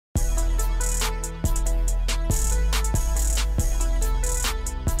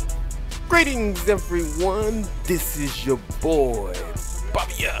Greetings, everyone. This is your boy,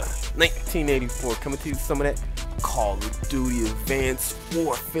 Bobby 1984, coming to you with some of that Call of Duty Advanced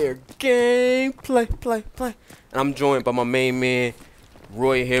Warfare gameplay, play. And I'm joined by my main man,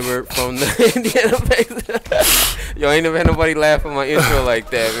 Roy Hibbert from the Indiana Pacers. Yo, I ain't never had nobody laugh at my intro like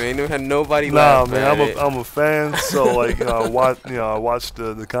that, man. Ain't never had nobody laugh. Nah, man, I'm a fan, so like, I watch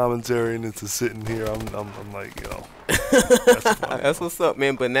the commentary, and it's just sitting here. I'm like, that's what's up,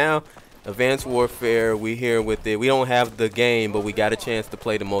 man. But now, Advanced Warfare, we here with it. We don't have the game, but we got a chance to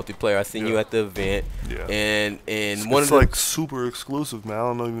play the multiplayer. I seen you at the event, and it's like super exclusive, man.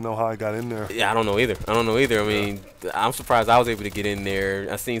 I don't even know how I got in there. Yeah, I don't know either. I mean, I'm surprised I was able to get in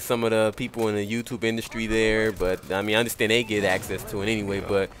there. I seen some of the people in the YouTube industry there, but I mean, I understand they get access to it anyway.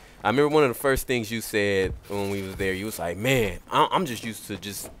 But I remember one of the first things you said when we was there. You was like, "Man, I'm just used to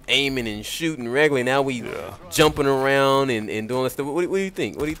just aiming and shooting regularly. Now we jumping around and doing this stuff." What do you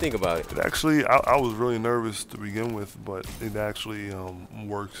think? What do you think about it? It actually, I was really nervous to begin with, but it actually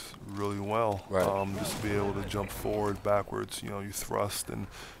works really well. Right. Just to be able to jump forward, backwards. You thrust and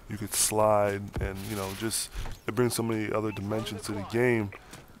you could slide, and just it brings so many other dimensions to the game.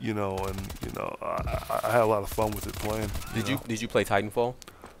 I had a lot of fun with it playing. Did you play Titanfall?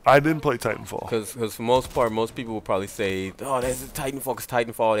 I didn't play Titanfall. Because for the most part, most people will probably say, "Oh, that's Titanfall." Because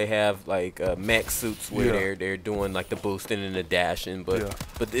Titanfall, they have like mech suits where they're doing like the boosting and the dashing. But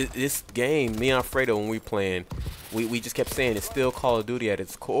this game, me and Alfredo, when we playing, we just kept saying it's still Call of Duty at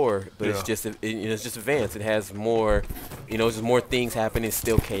its core, but it's just it's just advanced. It has more, just more things happening. It's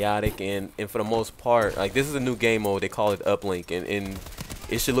still chaotic, and for the most part, like this is a new game mode. They call it Uplink, and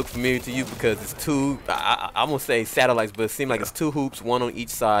it should look familiar to you because it's two, I'm going to say satellites, but it seems like it's two hoops, one on each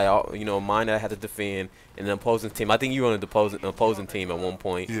side, mine that I had to defend, and the opposing team. I think you were on the opposing team at one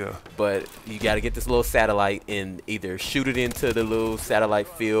point. Yeah. But you got to get this little satellite and either shoot it into the little satellite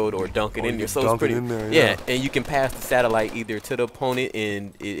field or dunk it in there. So it's pretty, and you can pass the satellite either to the opponent,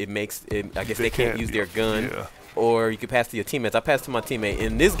 and it makes it, I guess they can't use their gun, or you can pass to your teammates. I passed to my teammate.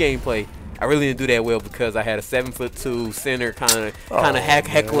 In this gameplay, I really didn't do that well because I had a 7'2" center kind of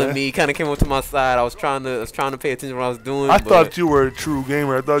heckling me. Kind of came up to my side. I was trying to pay attention to what I was doing. I thought you were a true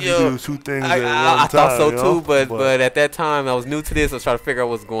gamer. I thought you do two things at one time. I thought so too, but at that time I was new to this. I was trying to figure out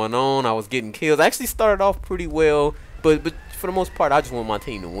what's going on. I was getting kills. I actually started off pretty well, but for the most part, I just want my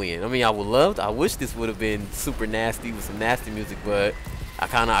team to win. I mean, I wish this would have been super nasty with some nasty music, but I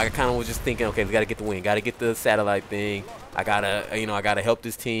kind of was just thinking, okay, we gotta get the win, gotta get the satellite thing. I gotta help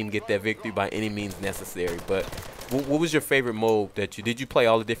this team get that victory by any means necessary. But what was your favorite mode that did you play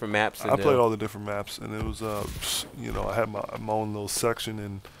all the different maps? I played all the different maps, and it was I had my own little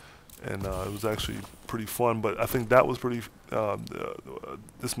section, and it was actually pretty fun. But I think that was pretty.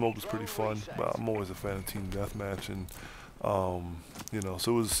 This mode was pretty fun. But I'm always a fan of team deathmatch, and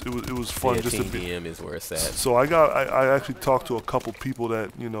so it was fun. Yeah, just Team to be. DM is where it's at. So I actually talked to a couple people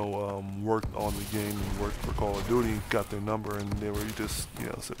that worked on the game and worked for Call of Duty, got their number, and they were just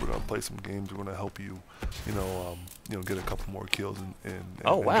said, we're gonna play some games, we're gonna help you get a couple more kills and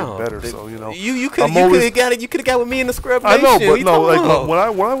get better. So you could have got with me in the Scrub Nation. I know, but no,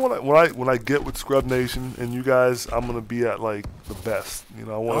 like when I get with Scrub Nation and you guys, I'm gonna be at like the best. I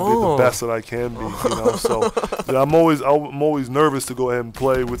want to be the best that I can be. So I'm always nervous to go ahead and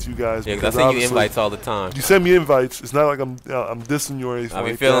play with you guys. Yeah, because I send you invites all the time. You send me invites. It's not like I'm dissing you or anything. I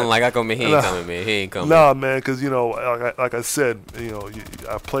be feeling like I come in. He ain't coming, man. He ain't coming. Nah, man, because like I said,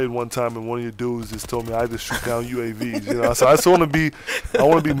 I played one time and one of your dudes just told me I just shoot down UAVs. So I just want to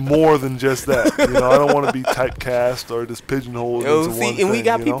be more than just that. I don't want to be typecast or just pigeonholed into one thing. And we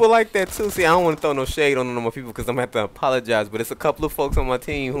got people like that too. See, I don't want to throw no shade on no more people because I'm gonna have to apologize. But it's a couple of folks on my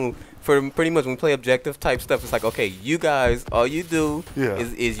team who, for pretty much when we play objective type stuff, it's like, okay, you guys, all you do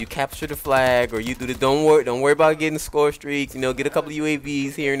is you capture the flag, or you do the don't worry about getting score streaks. Get a couple of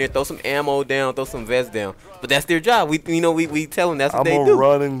UAVs here and there, throw some ammo down, throw some vests down. But that's their job. We tell them that's what they do. I'm a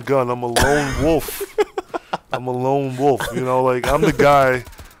run and gun. I'm a lone wolf. I'm a lone wolf. Like I'm the guy.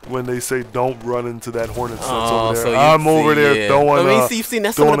 When they say don't run into that hornet that's over there, I'm over there throwing. I mean, you've seen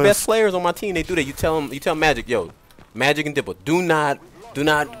that's some of the best players on my team. They do that. You tell Magic, Magic and Dipple, do not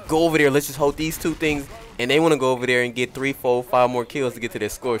go over there. Let's just hold these two things, and they want to go over there and get 3, 4, 5 more kills to get to their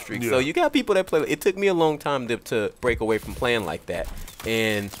score streak. So you got people that play. It took me a long time to break away from playing like that,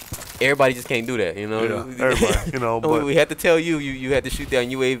 and everybody just can't do that, everybody, but we had to tell you had to shoot down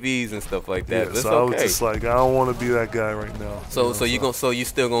UAVs and stuff like that. Yeah, but so I was just like, I don't want to be that guy right now. So you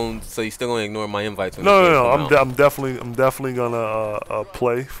still gonna ignore my invites? No. I'm definitely gonna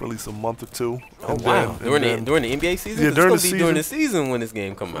play for at least a month or two. Oh wow! During the NBA season? Yeah, during the season when this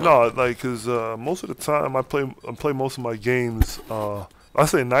game comes out. No, like because most of the time I play most of my games I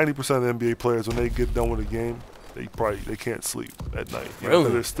say 90% of the NBA players, when they get done with a game, they can't sleep at night.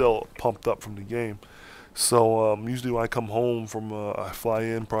 Really? They're still pumped up from the game. So usually when I come home from, I fly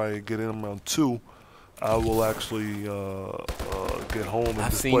in, probably get in around 2. I will actually get home and I've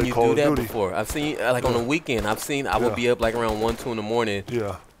just seen play you Call do of that Duty. before. I've seen like on the weekend. I would be up like around 1, 2 in the morning.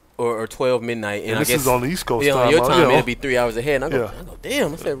 Yeah. Or 12 midnight, and I this guess is on the East Coast on time. your time it'll be 3 hours ahead. And I go,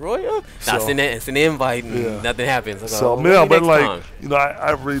 damn. I said, Roy, So, I send the invite, and nothing happens. I go, so man, but like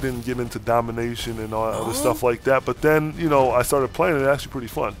I really didn't get into domination and all that other stuff like that. But then I started playing it. Actually, pretty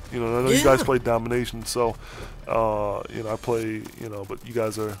fun. I know you guys play domination, so I play. But you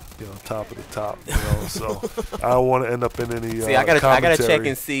guys are top of the top. So I don't want to end up in any. See, I gotta check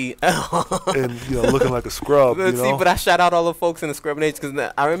and see. And looking like a scrub. See, but I shout out all the folks in the Scrub Nation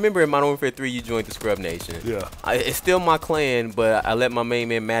because I remember in Modern Warfare 3 you joined the Scrub Nation. Yeah. It's still my clan, but I let my main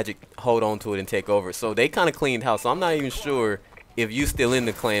man Magic hold on to it and take over. So they kind of cleaned house. So I'm not even sure if you still in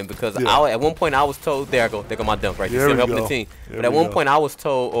the clan because at one point I was told there go my dunk right there, still helping the team. But at one point I was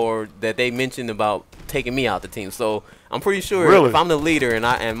told or that they mentioned about taking me out the team. So I'm pretty sure if I'm the leader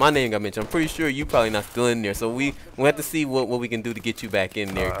and my name got mentioned, I'm pretty sure you probably not still in there. So we have to see what we can do to get you back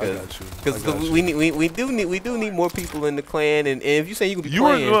in there because we do need more people in the clan. And if you say you can be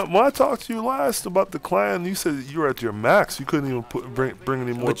playing, when I talked to you last about the clan, you said you were at your max. You couldn't even bring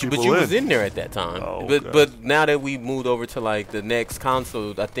any more people in. But you was in there at that time. Oh, but now that we moved over to like the next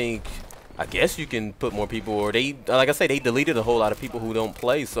console, I guess you can put more people, or like I say, they deleted a whole lot of people who don't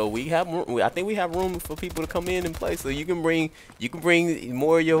play. So I think we have room for people to come in and play. So you can bring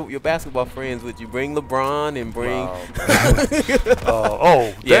more of your basketball friends with you. Bring LeBron and bring.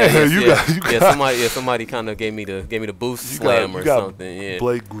 Somebody kind of gave me the boost slam or something. Yeah.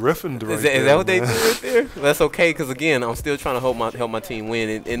 Blake Griffin. Is that what they do right there? Well, that's okay, because again, I'm still trying to help my team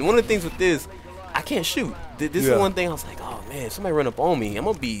win. And one of the things with this, I can't shoot. This is one thing I was like, oh man, if somebody run up on me, I'm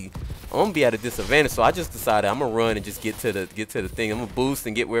gonna be at a disadvantage. So I just decided I'm gonna run and just get to the thing. I'm gonna boost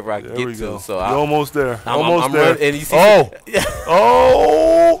and get wherever I can get to. So you're almost there. I'm there. And you see,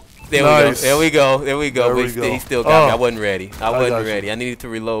 There we go. But he still got me. I wasn't ready. I needed to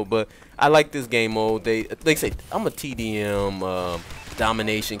reload. But I like this game mode. They say I'm a TDM.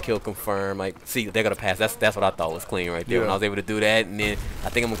 Domination, kill confirm. Like, see, they're gonna pass. That's what I thought was clean right there when I was able to do that. And then I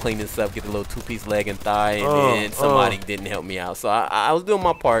think I'm gonna clean this up, get the little 2-piece leg and thigh, and then somebody didn't help me out. So I was doing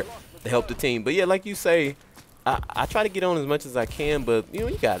my part to help the team. But yeah, like you say, I try to get on as much as I can. But you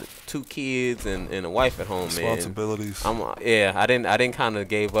got 2 kids and a wife at home, man. Responsibilities. I didn't kind of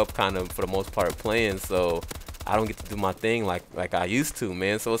gave up for the most part playing. So I don't get to do my thing like I used to,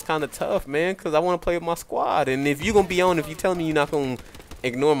 man. So it's kind of tough, man, because I want to play with my squad. And if you're going to be on, if you tell me you're not going to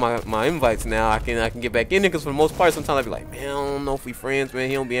ignore my invites now, I can get back in there, because for the most part, sometimes I'll be like, man, I don't know if we friends, man.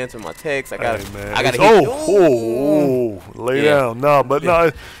 He don't be answering my texts. I got to lay down. No, but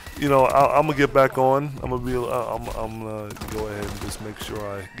no, I'm gonna get back on. I'm gonna go ahead and just make sure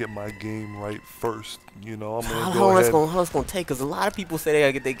I get my game right first. I'm gonna how it's gonna take? Because a lot of people say they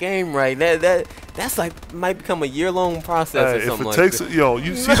gotta get their game right. That's like might become a year-long process or something. If it takes,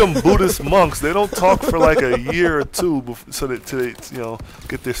 you see them Buddhist monks, they don't talk for like a year or two so that they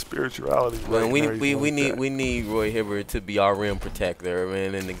get their spirituality right. Well, we need Roy Hibbert to be our rim protector,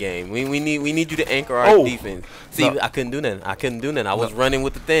 man, in the game. We need you to anchor our defense. See, I couldn't do nothing. I was running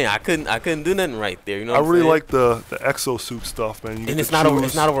with the thing. I couldn't do nothing right there. I really like the exosuit stuff, man. And it's not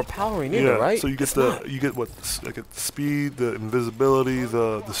overpowering either, right? So you get what, like the speed, the invisibility,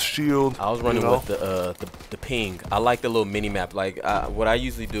 the shield. I was running with the ping. I like the little mini map. Like what I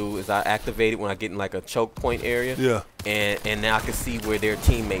usually do is I activate it when I get in like a choke point area. Yeah. And now I can see where their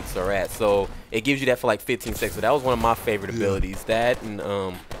teammates are at. So it gives you that for like 15 seconds. So that was one of my favorite abilities. That and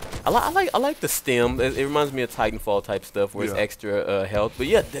I like the stem. It reminds me of Titanfall type stuff where it's extra health. But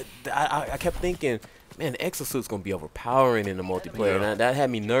yeah, I kept thinking, man, the exosuit's gonna be overpowering in the multiplayer, and that had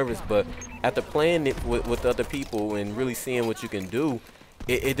me nervous. But after playing it with other people and really seeing what you can do,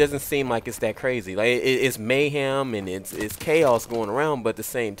 it doesn't seem like it's that crazy. Like it's mayhem and it's chaos going around, but at the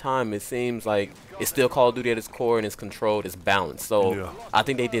same time, it seems like it's still Call of Duty at its core, and it's controlled, it's balanced. So I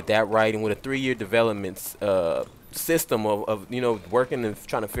think they did that right, and with a 3-year development system of working and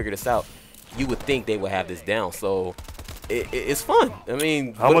trying to figure this out, you would think they would have this down. So it's fun. I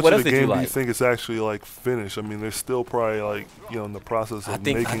mean, how much what of else the game do you think is actually like finished? I mean, they're still probably like in the process of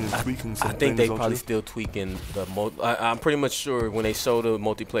making and tweaking some things. I think they probably still tweaking the I'm pretty much sure when they show the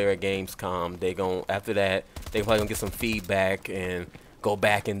multiplayer at Gamescom, after that they probably gonna get some feedback and go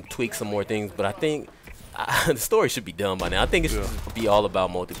back and tweak some more things. But I think the story should be done by now. I think it should be all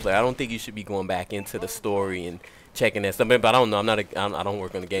about multiplayer. I don't think you should be going back into the story and checking that stuff. But I don't know. I don't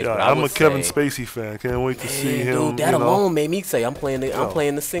work on the games. Yeah, but I'm a Kevin Spacey fan. Can't wait to see him. Dude, that alone made me say I'm playing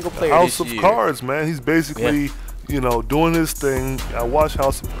the single player House this of year. Cards, man. He's basically doing his thing. I watch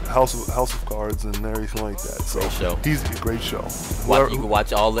House of Cards and everything like that. So great show. He's a great show. You can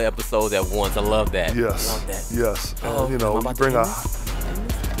watch all the episodes at once. I love that. Yes. I love that. Yes. You bring a.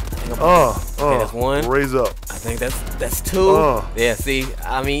 Okay, that's one. Raise up. I think that's two. Yeah. See,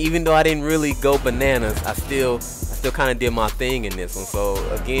 I mean, even though I didn't really go bananas, I still kind of did my thing in this one. So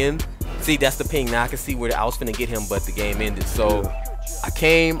again, see, that's the ping. Now I can see where I was finna get him, but the game ended. So. Yeah. I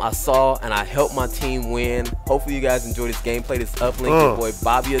came, I saw, and I helped my team win. Hopefully you guys enjoy this gameplay. This uplink, your boy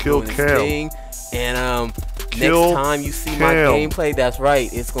Bobby doing his thing. And next time you see my gameplay, that's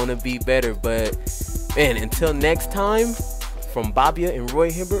right, it's gonna be better. But man, until next time, from Bobby and Roy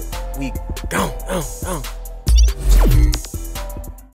Hibbert, we gone.